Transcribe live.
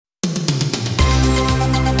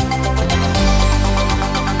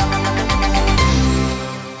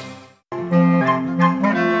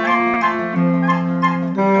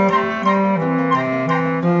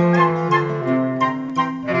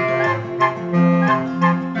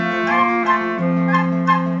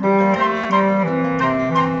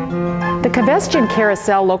Cafesjian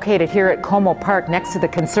Carousel, located here at Como Park next to the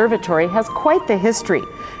conservatory, has quite the history.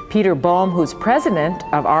 Peter Boehm, who's president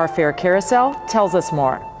of our fair Carousel, tells us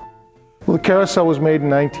more. Well, the Carousel was made in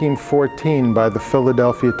 1914 by the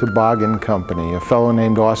Philadelphia Toboggan Company. A fellow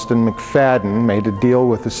named Austin McFadden made a deal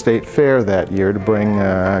with the State Fair that year to bring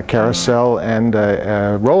a carousel and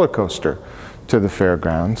a roller coaster to the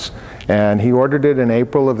fairgrounds. And he ordered it in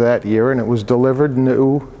April of that year, and it was delivered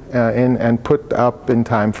new and put up in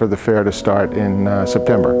time for the fair to start in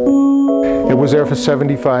September. It was there for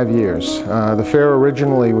 75 years. The fair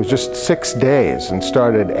originally was just 6 days and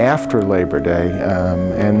started after Labor Day,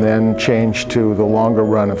 and then changed to the longer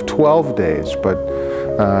run of 12 days. But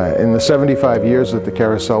in the 75 years that the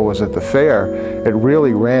Carousel was at the fair, it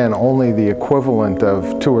really ran only the equivalent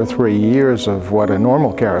of 2 or 3 years of what a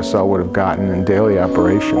normal carousel would have gotten in daily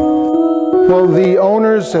operation. Well, the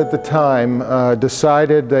owners at the time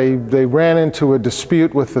decided they ran into a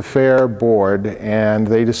dispute with the fair board, and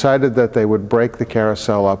they decided that they would break the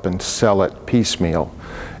carousel up and sell it piecemeal.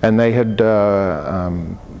 And they had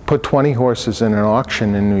put 20 horses in an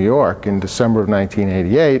auction in New York in December of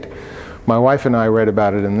 1988. My wife and I read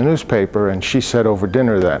about it in the newspaper, and she said over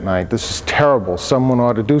dinner that night, "This is terrible, someone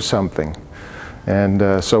ought to do something." And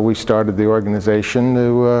so we started the organization.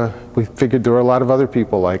 We figured there were a lot of other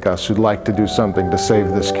people like us who'd like to do something to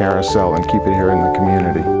save this carousel and keep it here in the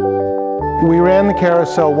community. We ran the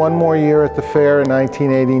carousel one more year at the fair in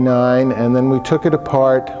 1989, and then we took it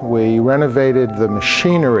apart. We renovated the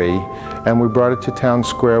machinery, and we brought it to Town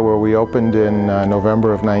Square, where we opened in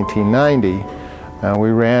November of 1990. We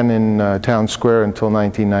ran in Town Square until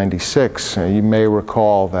 1996. You may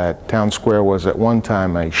recall that Town Square was at one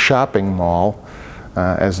time a shopping mall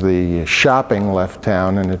as the shopping left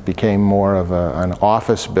town and it became more of an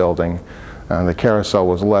office building. The Carousel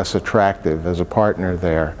was less attractive as a partner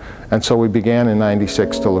there. And so we began in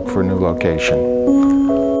 '96 to look for a new location.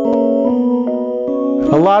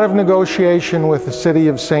 A lot of negotiation with the city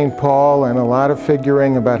of St. Paul and a lot of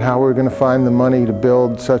figuring about how we were going to find the money to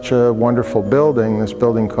build such a wonderful building. This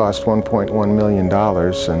building cost $1.1 million,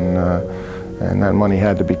 and that money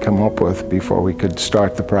had to be come up with before we could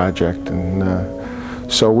start the project. And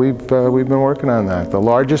so we've been working on that. The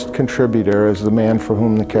largest contributor is the man for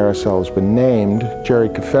whom the Carousel has been named, Jerry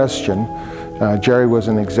Cafesjian. Jerry was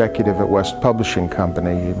an executive at West Publishing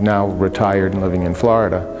Company, now retired and living in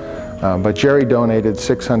Florida. But Jerry donated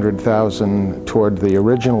 $600,000 toward the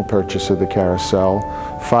original purchase of the Carousel,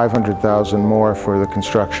 $500,000 more for the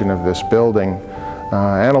construction of this building,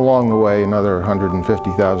 and along the way another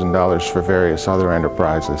 $150,000 for various other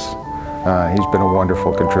enterprises. He's been a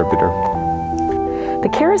wonderful contributor. The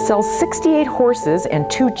Carousel's 68 horses and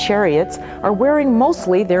 2 chariots are wearing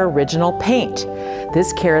mostly their original paint.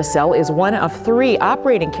 This carousel is one of 3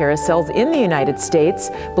 operating carousels in the United States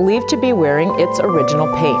believed to be wearing its original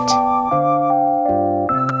paint.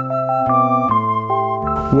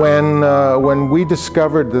 When we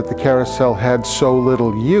discovered that the Carousel had so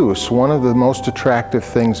little use, one of the most attractive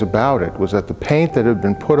things about it was that the paint that had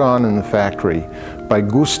been put on in the factory by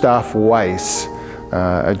Gustav Weiss,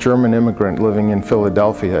 a German immigrant living in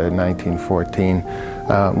Philadelphia in 1914.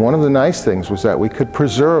 One of the nice things was that we could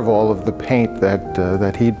preserve all of the paint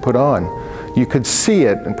that he'd put on. You could see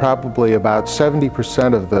it in probably about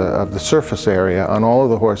 70% of the surface area on all of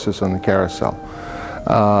the horses on the Carousel.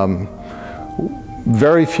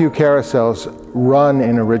 Very few carousels run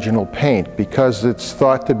in original paint because it's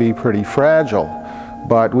thought to be pretty fragile.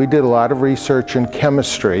 But we did a lot of research in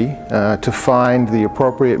chemistry to find the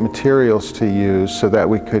appropriate materials to use so that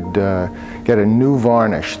we could get a new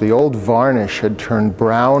varnish. The old varnish had turned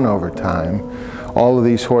brown over time. All of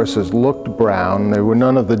these horses looked brown. There were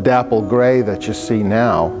none of the dapple gray that you see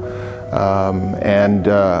now. All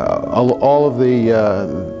of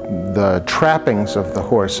the trappings of the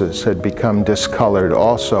horses had become discolored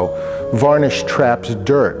also. Varnish traps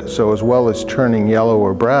dirt, so as well as turning yellow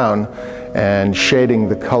or brown and shading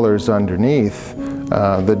the colors underneath,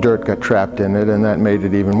 the dirt got trapped in it, and that made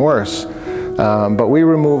it even worse. But we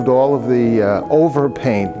removed all of the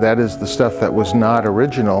overpaint, that is the stuff that was not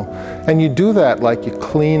original, and you do that like you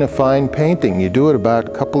clean a fine painting. You do it about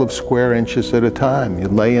a couple of square inches at a time. You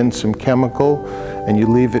lay in some chemical and you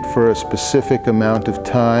leave it for a specific amount of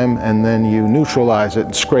time, and then you neutralize it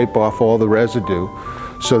and scrape off all the residue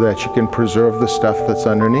so that you can preserve the stuff that's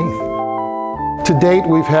underneath. To date,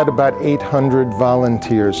 we've had about 800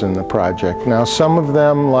 volunteers in the project. Now, some of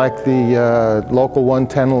them, like the local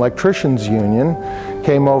 110 Electricians Union,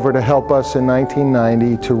 came over to help us in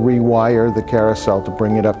 1990 to rewire the Carousel to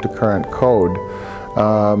bring it up to current code.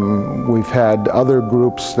 We've had other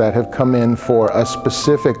groups that have come in for a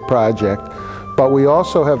specific project, But we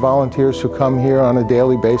also have volunteers who come here on a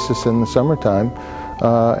daily basis in the summertime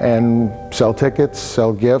and sell tickets,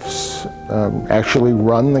 sell gifts, actually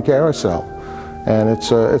run the carousel. And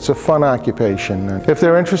it's a fun occupation. If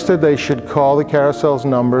they're interested, they should call the Carousel's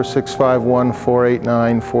number,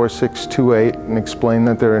 651-489-4628, and explain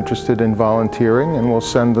that they're interested in volunteering, and we'll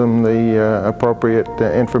send them the appropriate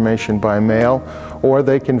information by mail, or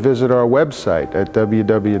they can visit our website at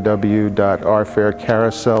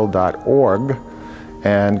www.ourfaircarousel.org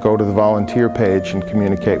and go to the volunteer page and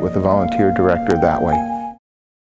communicate with the volunteer director that way.